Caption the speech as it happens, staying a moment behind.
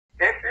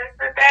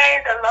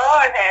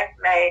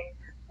say,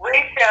 we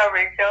shall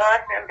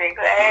rejoice and be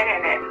glad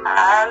in it.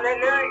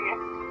 Hallelujah.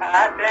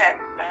 God bless.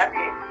 Love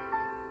you.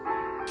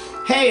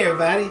 Hey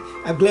everybody,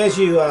 I'm glad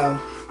you, I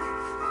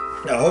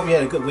hope you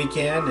had a good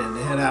weekend and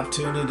had an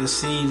opportunity to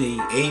see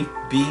the A,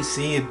 B,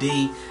 C, and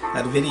D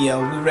of the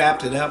video. We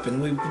wrapped it up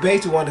and we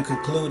basically want to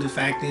conclude the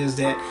fact is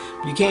that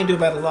you can't do it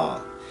by the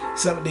law.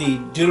 The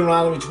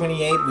Deuteronomy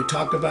 28, we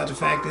talked about the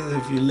fact is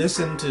if you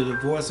listen to the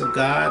voice of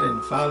God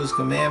and follow His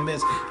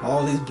commandments,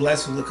 all these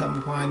blessings will come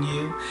upon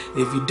you.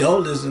 If you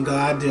don't listen to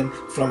God, then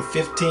from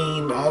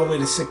 15 all the way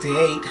to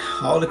 68,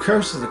 all the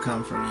curses will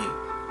come from you,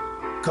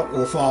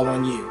 will fall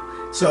on you.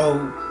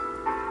 So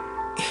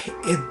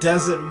it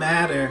doesn't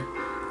matter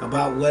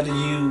about whether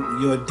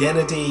your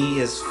identity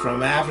is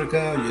from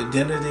Africa, or your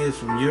identity is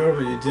from Europe,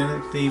 or your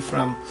identity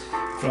from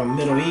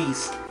Middle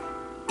East.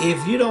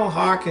 If you don't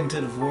hearken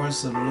to the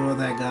voice of the Lord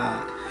thy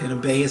God and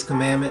obey His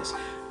commandments,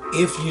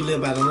 if you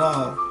live by the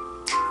law,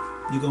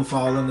 you're going to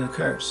fall under the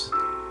curse.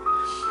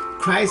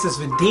 Christ has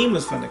redeemed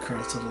us from the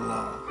curse of the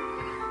law.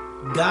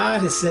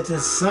 God has sent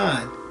His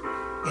Son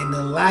in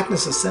the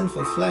likeness of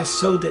sinful flesh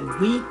so that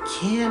we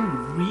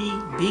can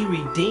be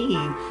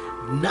redeemed,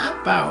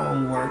 not by our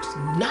own works,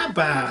 not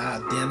by our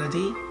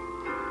identity,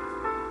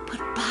 but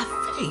by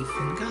faith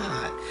in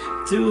God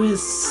through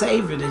His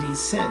Savior that He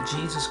sent,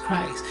 Jesus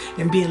Christ,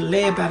 and being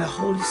led by the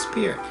Holy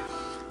Spirit.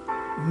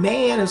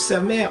 Man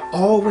himself, man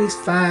always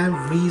find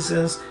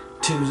reasons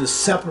to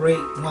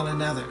separate one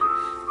another.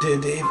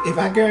 If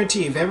I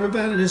guarantee, if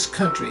everybody in this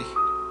country,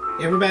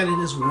 everybody in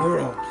this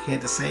world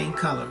had the same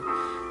color,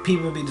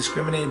 people would be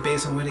discriminated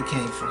based on where they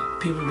came from.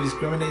 People would be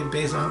discriminated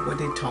based on what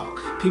they talk.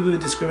 People would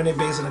be discriminated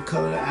based on the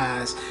color of their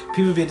eyes.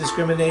 People would be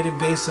discriminated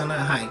based on their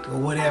height or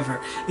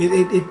whatever.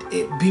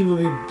 People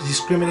would be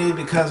discriminated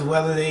because of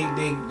whether they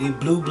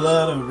blue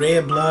blood or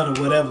red blood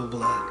or whatever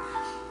blood.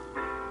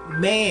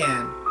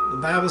 Man, the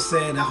Bible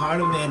said the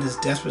heart of man is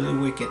desperately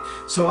wicked.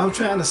 So I'm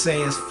trying to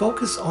say is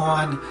focus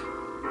on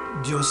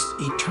your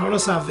eternal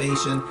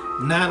salvation,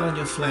 not on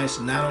your flesh,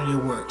 not on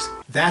your works.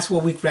 That's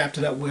what we wrapped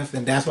it up with,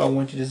 and that's what I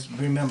want you to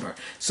remember.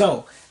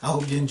 So I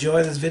hope you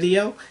enjoy this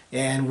video,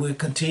 and we'll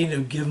continue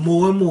to give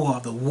more and more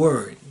of the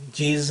word. In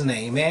Jesus'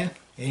 name, amen.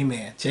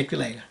 Amen. Check you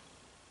later.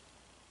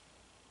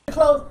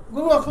 We're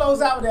going to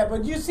close out with that,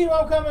 but you see where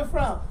I'm coming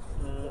from?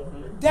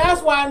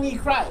 That's why I need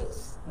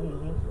Christ.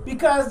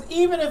 Because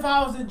even if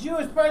I was a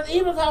Jewish person,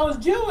 even if I was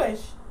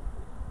Jewish,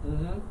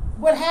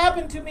 what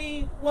happened to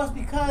me was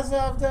because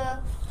of the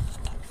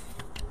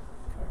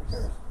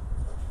curse.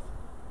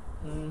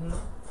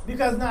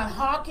 Because not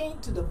hearkening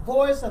to the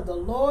voice of the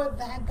Lord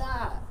thy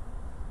God.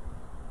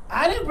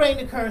 I didn't bring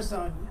the curse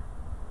on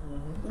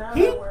you. None of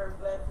the words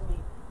bless me.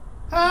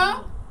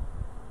 Huh?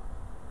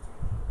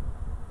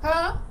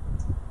 Huh?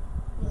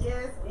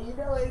 Yes, and you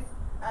know it's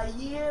a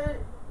year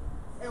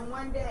and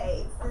 1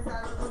 day since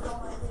I was on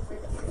my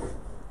different year.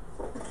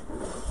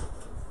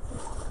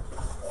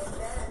 And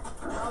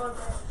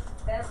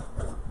that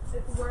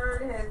this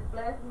word has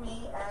blessed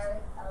me. I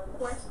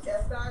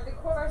started the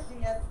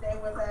question yesterday,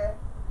 was I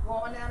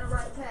going down the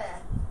right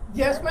path?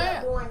 Yes,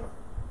 ma'am.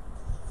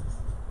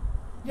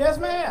 Yes,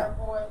 ma'am.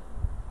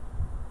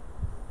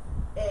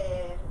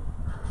 And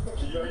to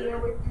be here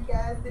with you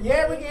guys today.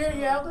 Yeah, we can hear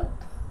you, Elder.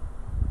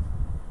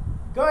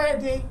 Go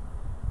ahead, D.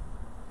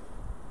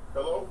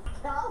 Hello?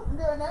 I was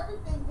doing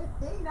everything just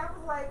thinking. I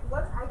was like,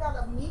 what? I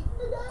got a meeting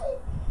today?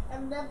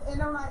 And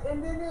I'm like,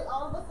 and then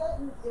all of a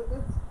sudden it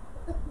was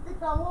to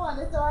come on,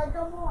 and so I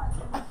come on.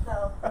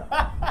 So,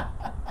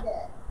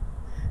 yeah.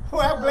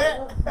 Well,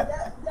 so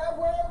that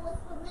word was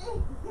for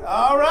me.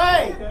 All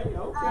right.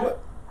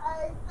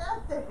 I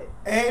accepted it.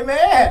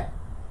 Amen.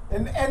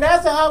 And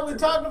that's how we're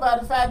talking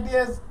about. The fact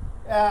is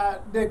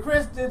that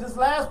Chris did this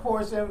last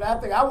portion, and I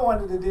think I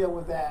wanted to deal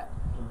with that,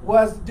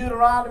 was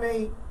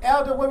Deuteronomy.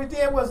 Elder, what we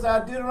did was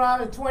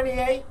Deuteronomy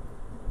 28.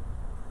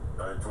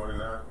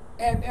 29.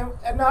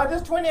 And no,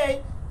 just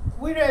 28.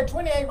 We read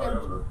 28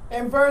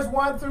 and verse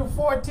 1 through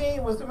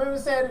 14. Was remember it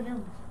said if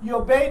you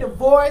obey the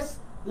voice,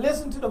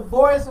 listen to the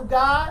voice of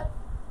God,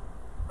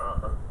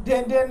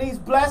 then these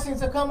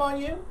blessings will come on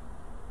you.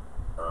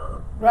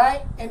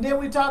 Right? And then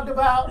we talked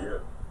about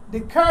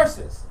the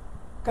curses.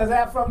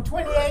 Because from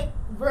 28,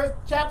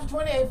 chapter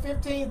 28,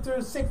 15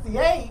 through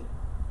 68,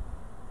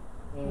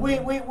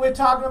 we're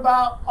talking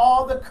about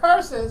all the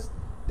curses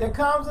that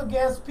comes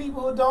against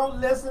people who don't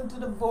listen to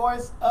the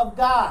voice of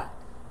God,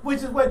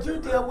 which is what you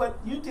deal with.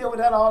 You deal with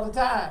that all the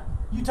time.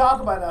 You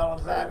talk about that all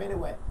the time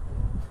anyway.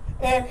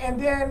 And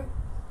then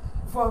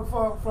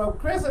for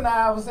Chris and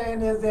I was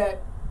saying is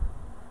that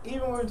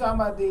even when we're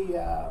talking about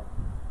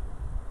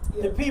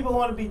the people who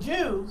want to be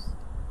Jews,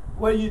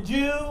 whether you're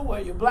Jew,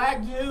 whether you're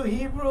black Jew,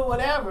 Hebrew,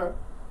 whatever,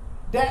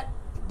 that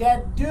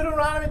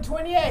Deuteronomy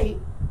 28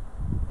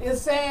 is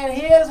saying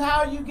here's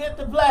how you get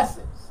the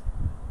blessings.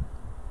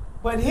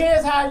 But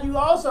here's how you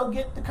also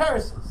get the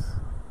curses.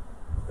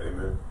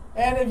 Amen.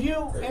 And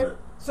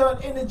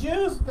and the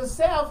Jews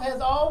themselves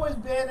has always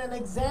been an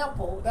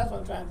example, that's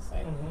what I'm trying to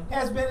say,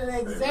 has been an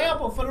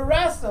example for the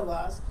rest of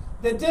us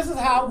that this is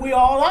how we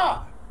all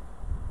are.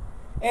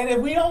 And if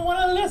we don't want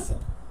to listen,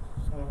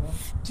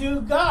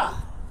 to God.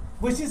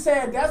 Which he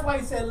said, that's why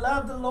he said,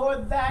 love the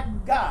Lord thy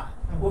God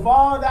with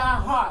all thy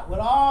heart, with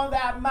all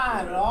thy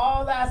mind, with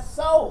all thy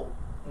soul.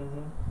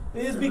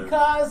 It's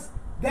because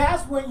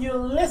that's when you're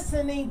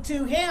listening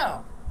to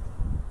him.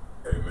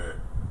 Amen.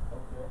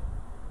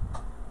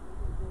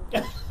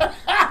 Okay.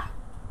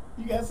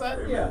 You got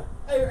something? Yeah.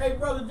 Hey,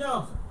 Brother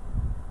Johnson.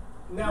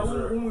 Now,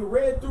 when we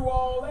read through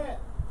all that,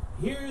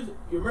 you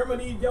remember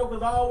these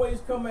jokers always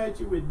come at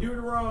you with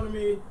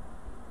Deuteronomy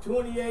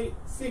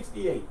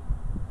 28:68.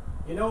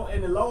 You know,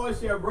 and the Lord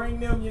shall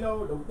bring them, you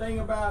know, the thing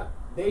about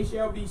they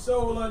shall be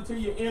sold unto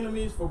your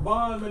enemies for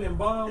bondmen and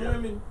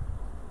bondwomen,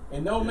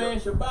 and no man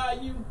shall buy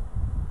you.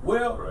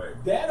 Well,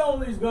 that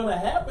only is going to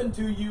happen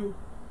to you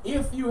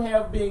if you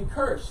have been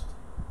cursed.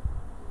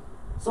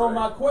 So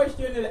my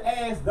question is to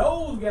ask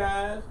those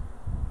guys,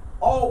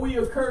 are we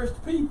a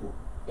cursed people?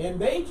 And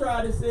they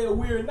try to say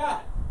we're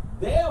not.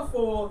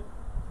 Therefore,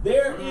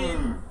 they're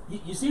in,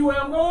 you see where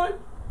I'm going?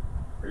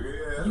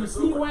 Yeah. You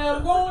see where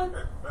I'm going?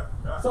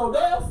 So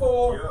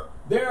therefore,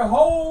 their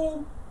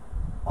whole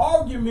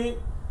argument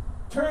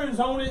turns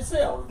on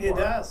itself. It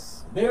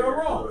does. They're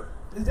wrong.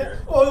 Is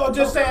that, or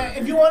just saying,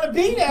 if you want to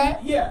be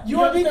that, you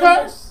want to be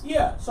cursed?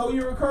 Yeah, so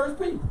you're a cursed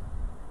people.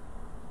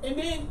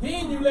 And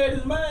then you let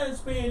his mind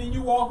spin and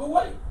you walk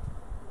away.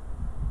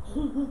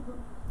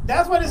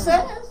 That's what it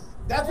says.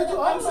 That's what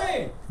I'm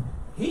saying.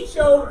 He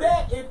showed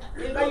that, and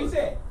like you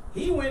said,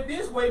 he went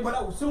this way, but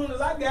as soon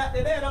as I got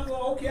to that, I'm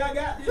going, okay, I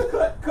got this,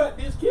 cut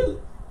this, kill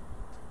it.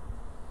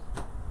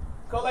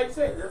 Because like you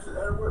said,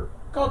 that'll work.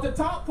 Because the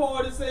top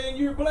part is saying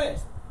you're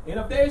blessed. And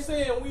if they're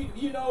saying we're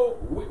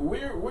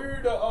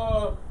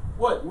the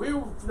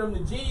we're from the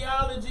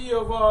genealogy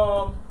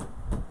of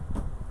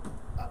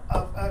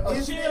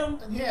Shem,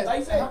 yes. like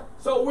I said,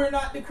 so we're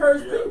not the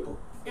cursed people.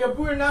 If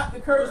we're not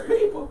the cursed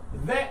people,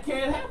 that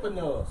can't happen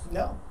to us.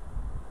 No.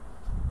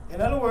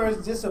 In other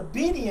words,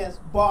 disobedience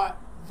brought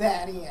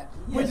that in,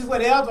 which is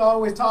what elders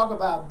always talk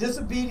about.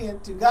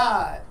 Disobedient to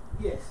God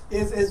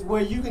is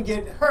where you can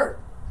get hurt.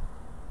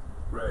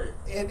 Right.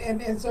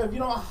 And so if you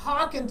don't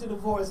hearken to the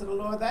voice of the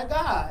Lord thy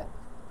God,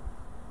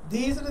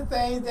 these are the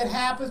things that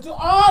happens to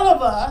all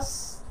of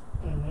us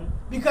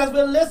because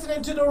we're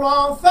listening to the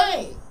wrong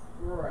thing.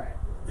 Right.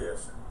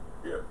 Yes.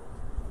 Yep.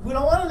 We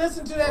don't want to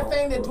listen to that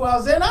thing that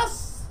dwells in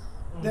us,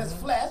 that's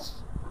flesh.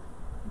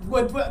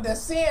 That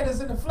sin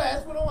is in the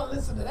flesh. We don't want to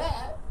listen to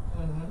that.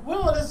 We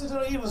don't want to listen to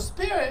the evil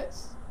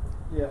spirits.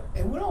 Yeah.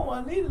 And we don't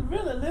want to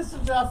really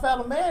listen to our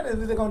fellow man if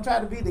they're going to try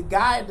to be the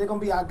guide, they're going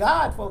to be our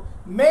God. For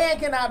man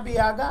cannot be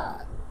our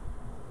God.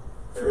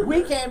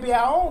 We can't be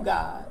our own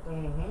God.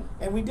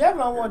 And we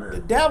definitely don't want the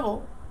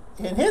devil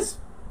and his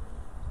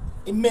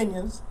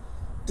minions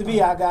to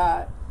be our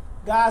God.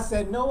 God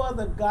said, no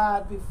other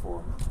God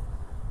before me.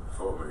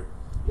 Before me.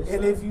 Yes,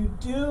 And sir. if you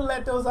do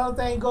let those other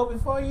things go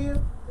before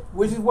you,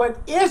 which is what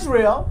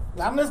Israel,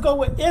 now let's go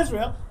with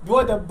Israel,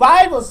 what the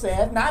Bible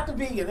says, not to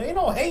be, there ain't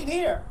no hate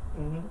here.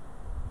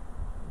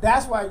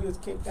 That's why you was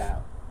kicked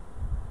out.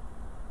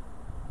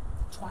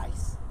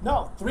 Twice.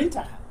 No, 3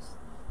 times.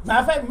 Matter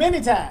of fact,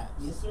 many times.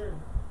 Yes, sir.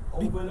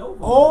 Over and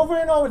over. Over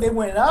and over. They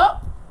went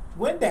up,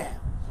 went down.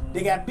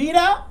 They got beat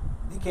up,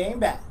 they came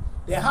back.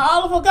 They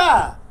hollered for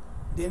God.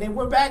 Then they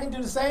went back and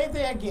do the same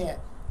thing again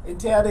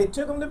until they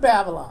took them to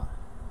Babylon.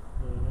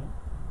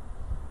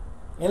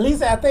 At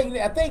least I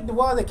think the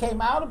ones that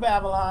came out of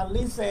Babylon at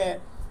least said,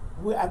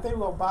 I think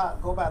we're going to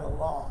go by the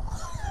law.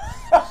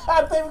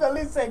 I think we're going to at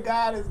least say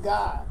God is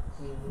God.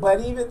 But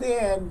even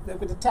then,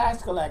 with the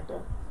tax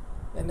collector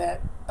and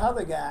that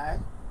other guy,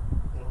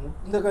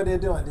 look what they're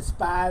doing,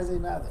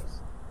 despising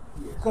others.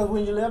 Because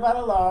when you live by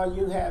the law,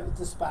 you have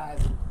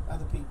despising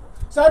other people.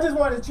 So I just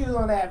wanted to choose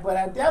on that, but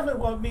I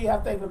definitely want me,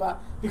 I'm thinking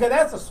about, because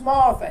that's a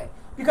small thing.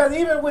 Because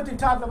even with you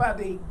talking about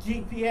the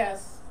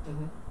GPS,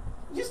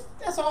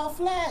 that's all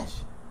flash.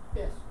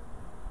 Yes.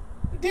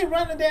 They're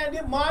running down,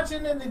 they're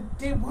marching, and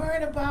they're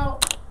worried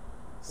about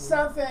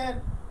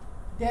something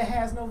that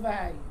has no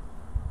value.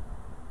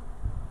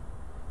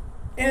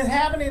 And it's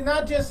happening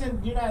not just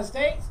in the United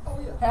States,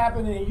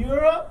 happening in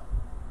Europe.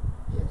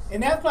 Yes.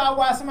 And that's probably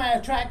why somebody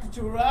attracted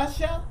to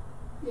Russia.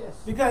 Yes.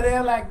 Because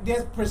they're like,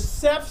 this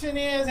perception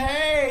is,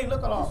 hey,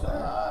 look at all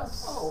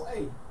us. Oh,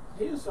 hey,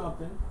 here's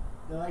something.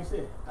 And like I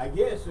said, I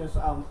guess since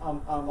I'm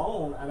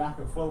on and I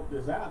can float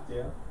this out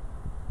there,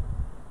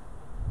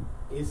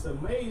 it's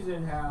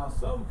amazing how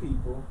some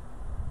people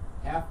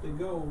have to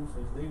go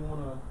since they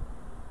want to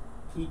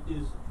keep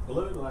this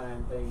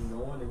bloodline thing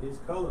going and this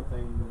color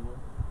thing going.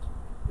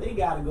 They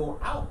got to go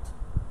out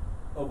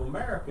of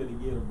America to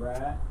get a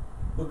bride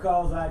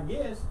because I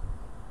guess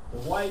the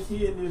whites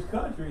here in this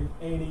country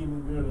ain't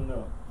even good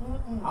enough.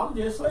 I'm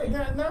just saying.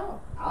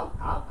 No.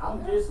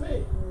 I'm just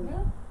saying.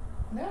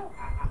 No.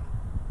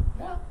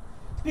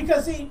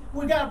 Because see,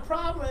 we got a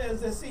problem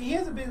is that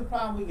here's the biggest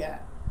problem we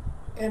got,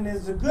 and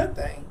it's a good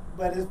thing,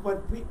 but it's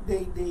what we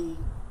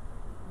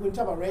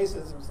talk about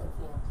racism and so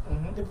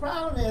forth. The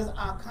problem is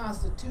our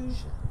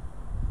Constitution.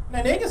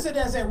 Now they can sit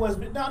there and say, no,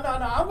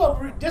 I'm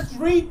going to just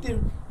read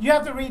you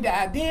have to read the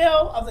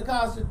ideal of the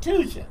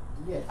Constitution.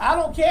 Yes. I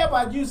don't care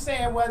about you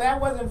saying, well,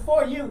 that wasn't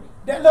for you.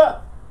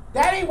 Look,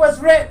 that ain't what's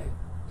written.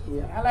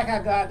 Yeah. I like how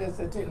God does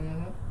it too.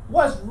 Mm-hmm.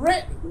 What's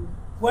written?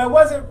 Well, it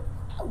wasn't.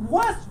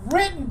 What's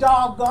written,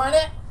 doggone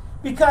it?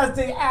 Because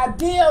the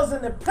ideals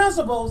and the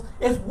principles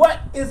is what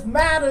is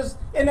matters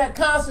in that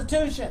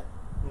Constitution.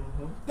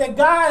 Mm-hmm. That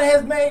God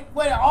has made.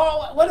 What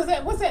is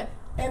that? What's that?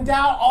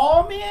 Endow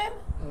all men.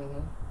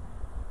 Mm-hmm.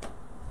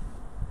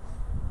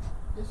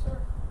 Yes, sir.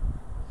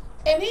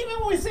 And even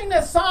when we sing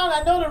that song,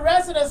 I know the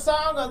rest of the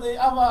song of the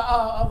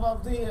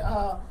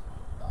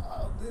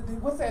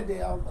what's that?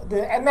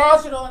 The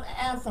national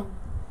anthem.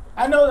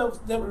 I know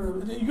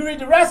you read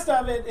the rest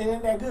of it, it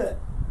ain't that good.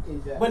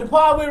 Exactly. But the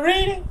part we're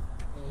reading,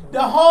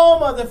 the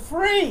home of the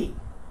free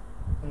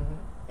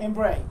and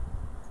brave.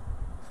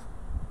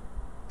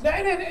 Now,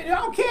 I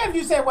don't care if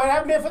you say, well,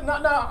 that meant for, no,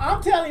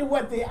 I'm telling you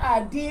what the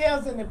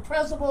ideas and the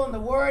principle and the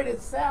word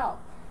itself,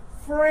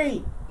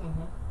 free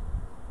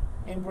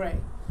and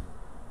brave.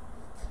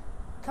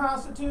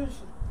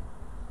 Constitution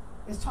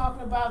is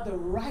talking about the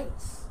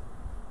rights,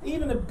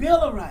 even the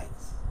Bill of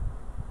Rights.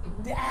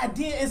 The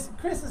idea is,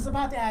 Chris, it's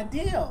about the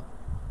ideal.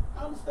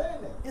 I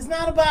understand that. It's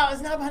not about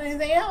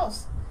anything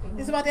else.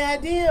 It's about the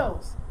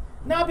ideals.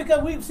 Not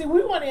because we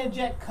want to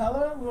inject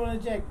color, we want to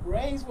inject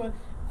race,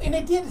 and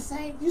they did the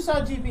same. You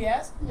saw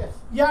GPS. Yes.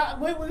 Yeah,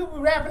 we're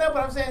wrapping up,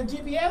 but I'm saying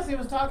GPS, he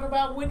was talking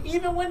about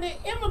even when the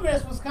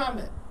immigrants was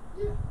coming.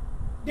 Yeah.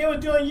 They were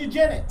doing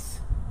eugenics.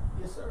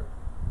 Yes, sir.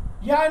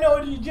 Y'all know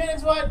what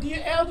eugenics was? Do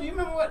you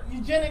remember what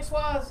eugenics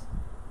was?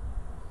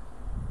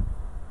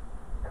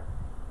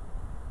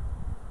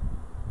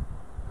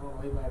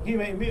 He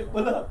made me.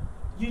 But look,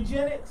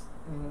 eugenics,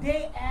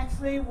 they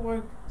actually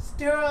were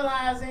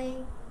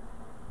sterilizing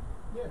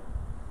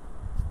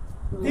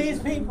these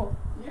people.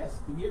 Yes,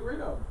 to get rid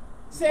of them.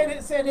 Said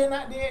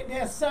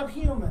they're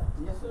subhuman.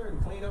 Yes, sir, to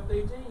clean up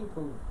their gene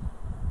pool.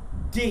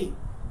 Deep.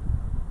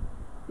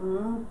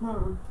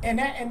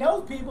 And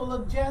those people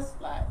look just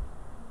like.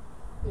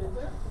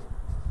 Exactly.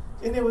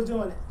 And they was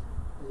doing it.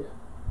 Yeah.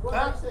 Well,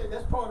 like I said,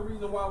 that's part of the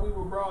reason why we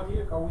were brought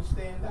here, because we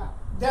stand out.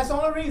 That's the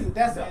only reason.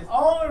 That's the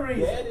only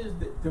reason. That is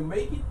to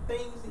make it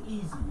things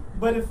easier.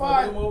 But as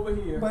far as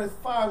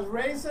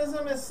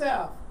racism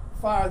itself,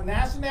 as far as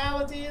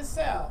nationality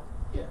itself,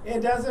 it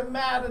doesn't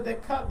matter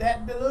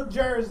that little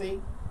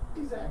jersey.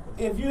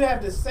 Exactly. If you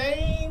have the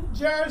same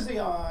jersey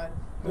on,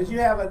 but you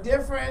have a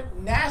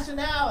different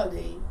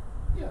nationality,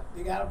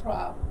 they got a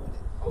problem with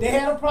it. Okay. They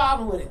had a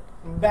problem with it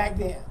back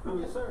then.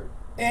 Yes, sir.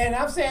 And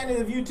I'm saying that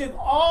if you took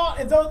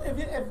if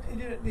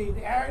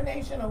the Aryan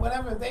nation or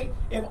whatever,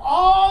 if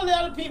all the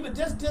other people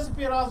just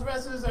disappeared off the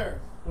rest of this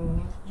earth,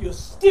 you'll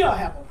still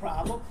have a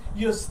problem.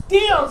 You'll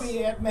still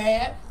be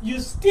mad.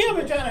 You'll still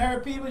be trying to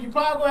hurt people. You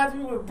probably going to have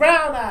people with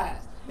brown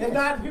eyes. If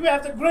not, people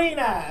after green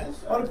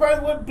eyes, or the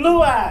person with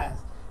blue eyes.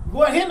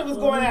 What Hitler was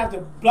going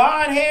after,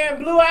 blonde hair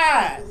and blue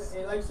eyes.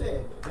 And like I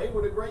said, they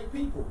were the great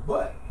people,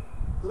 but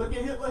look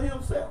at Hitler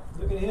himself.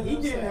 He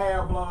didn't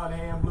have blonde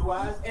hair and blue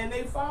eyes, and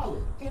they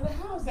followed. And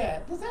how's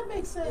that? Does that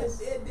make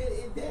sense?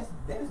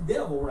 That's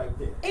devil right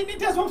there. And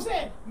that's what I'm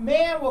saying.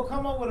 Man will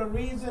come up with a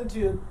reason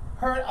to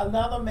hurt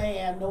another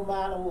man no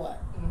matter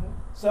what.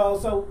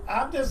 So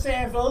I'm just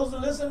saying, for those who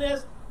listen to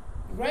this,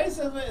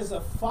 racism is a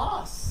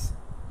farce.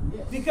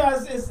 Yes.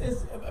 Because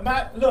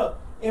look,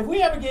 if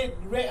we ever get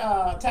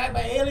attacked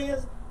by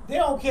aliens, they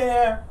don't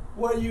care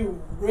whether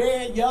you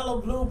red, yellow,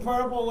 blue,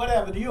 purple,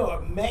 whatever. You're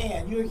a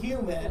man. You're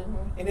human.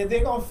 And if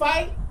they're gonna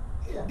fight,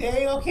 they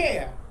ain't gonna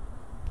care.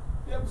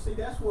 Yeah, but see,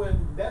 that's what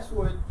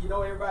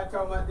everybody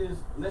talking about this.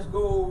 Let's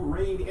go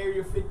raid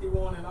Area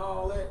 51 and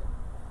all that.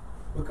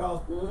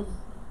 Because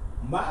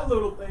my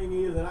little thing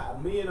is, and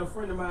me and a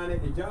friend of mine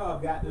at the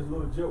job got this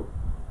little joke.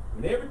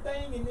 When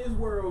everything in this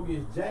world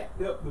gets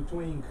jacked up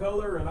between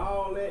color and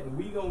all that, and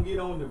we gonna get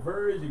on the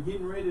verge of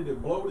getting ready to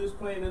blow this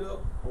planet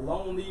up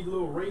along these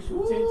little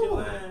racial tension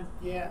lines.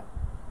 Yeah.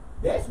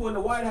 That's when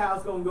the White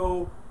House gonna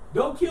go,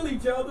 don't kill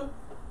each other.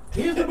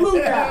 Here's the blue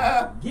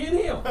guy. Get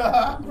him.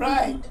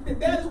 Right.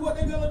 That is what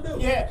they're gonna do.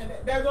 Yeah. And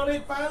they're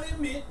gonna finally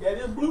admit that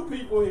there's blue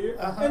people here,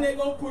 and they're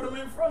gonna put them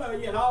in front of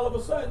you, and all of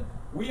a sudden,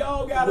 we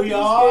all gotta be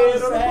scared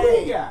of the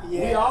blue guy.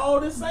 Yeah. We all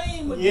the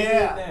same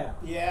again now.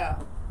 Yeah.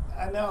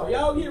 I know. So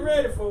y'all get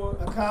ready for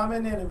it. A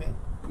common enemy.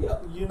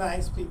 Yep.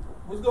 Unites people.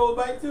 Let's go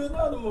back to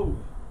another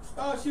movie.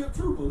 Starship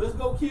Troopers. Let's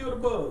go kill the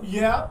bugs.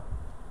 Yep.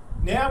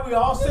 Now we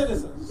all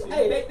citizens.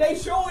 Hey, they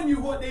showing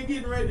you what they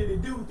getting ready to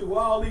do through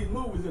all these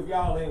movies if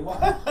y'all ain't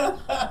watching.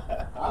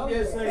 I'm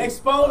just saying.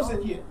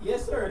 Exposing you.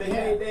 Yes, sir.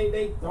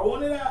 They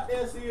throwing it out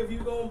there, see if you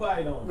gonna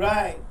bite on it.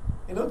 Right.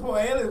 And those poor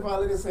aliens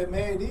probably gonna say,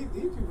 man, these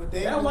people,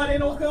 that's why they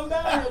don't come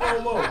down here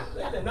no more.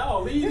 They said, no,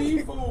 leave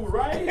these fools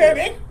right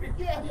here.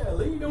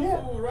 Leave them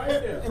fools right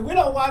there. If we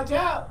don't watch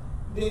out,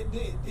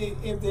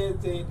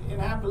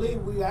 and I believe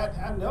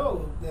I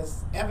know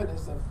there's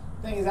evidence of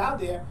things out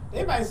there.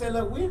 They might say,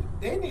 look,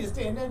 they need to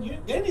stay in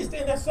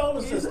their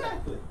solar system.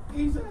 Exactly.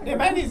 They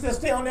might need to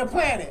stay on their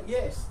planet.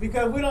 Yes.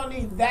 Because we don't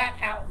need that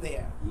out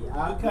there.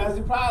 Yeah, because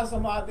there's probably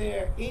some out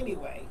there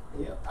anyway.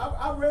 Yeah.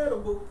 I read a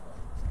book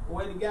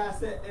Where the guy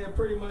sat there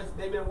pretty much,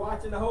 they've been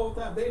watching the whole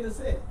time. They just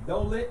said,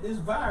 don't let this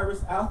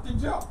virus out the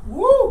jaw.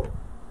 Woo!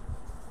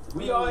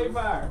 We are a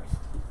virus.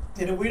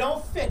 And if we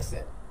don't fix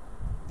it,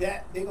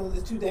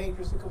 it's too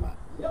dangerous to come out.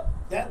 Yep.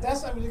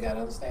 That's something you got to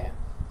understand.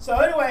 So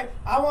anyway,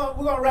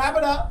 we're gonna wrap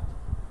it up.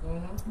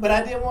 But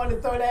I did want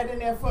to throw that in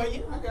there for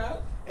you. I got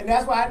it. And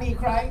that's why I need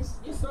Christ.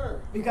 Yes,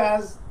 sir.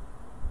 Because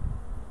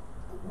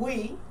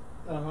we,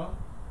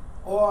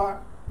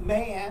 or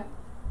man,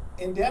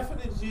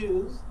 indefinite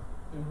Jews,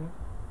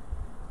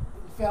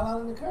 fell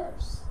under the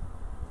curse.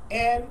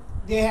 And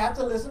they have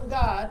to listen to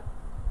God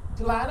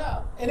to line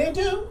up. And they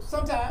do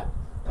sometimes.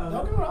 Don't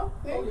get me wrong.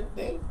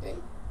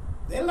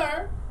 They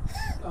learn.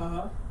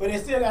 But they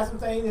still got some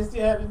things they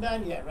still haven't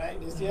done yet, right?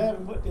 They still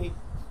haven't put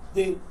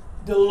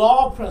the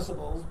law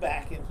principles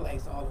back in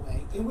place all the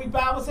way. And we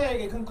Bible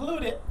said it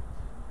concluded,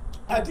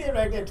 I did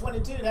right there,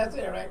 22, that's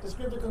it, right? The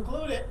scripture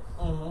concluded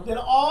that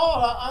all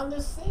are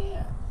under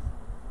sin.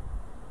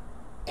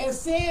 And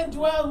sin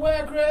dwells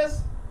where,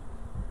 Chris?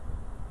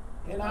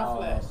 In our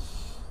flesh.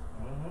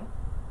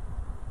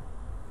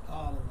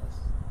 All of us.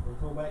 Let's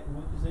go back to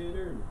what you said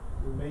earlier.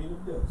 We're made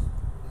of dust.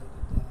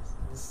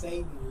 And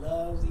Satan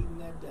loves eating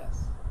that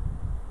dust.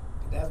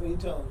 And that's what he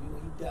told you. You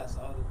eat dust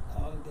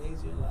all the days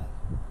of your life.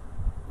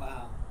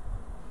 Wow.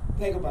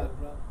 Think about it,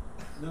 bro.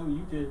 No,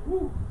 you just,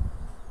 woo.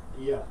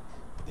 Yeah.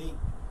 Deep.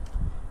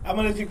 I'm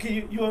gonna let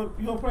you. You want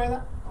to pray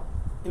that?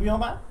 If you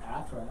don't mind.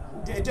 I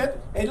try.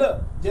 Hey,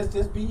 look.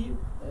 Just be you.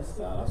 That's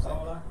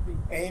all I can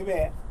be.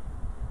 Amen.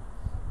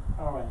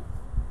 All right.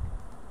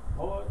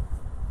 Lord,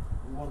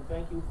 we want to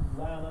thank you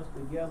for allowing us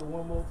together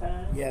one more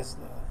time. Yes,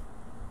 Lord.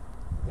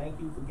 Thank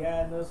you for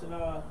guiding us in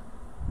our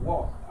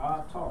walk,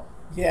 our talk.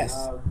 Yes.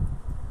 Our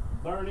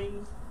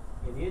learnings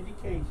and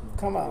education.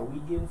 Come on. That we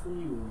getting from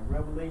you and the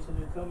revelation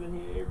that come in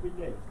here every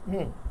day.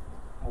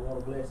 I want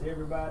to bless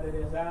everybody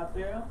that's out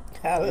there.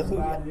 Hallelujah.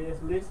 Everybody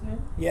that's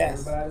listening.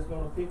 Yes. Everybody's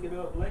going to pick it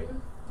up later.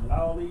 And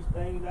all these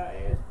things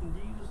I ask in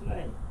Jesus'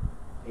 name.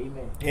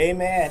 Amen.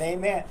 Amen.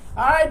 Amen.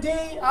 All right, D.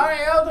 All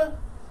right, Elder.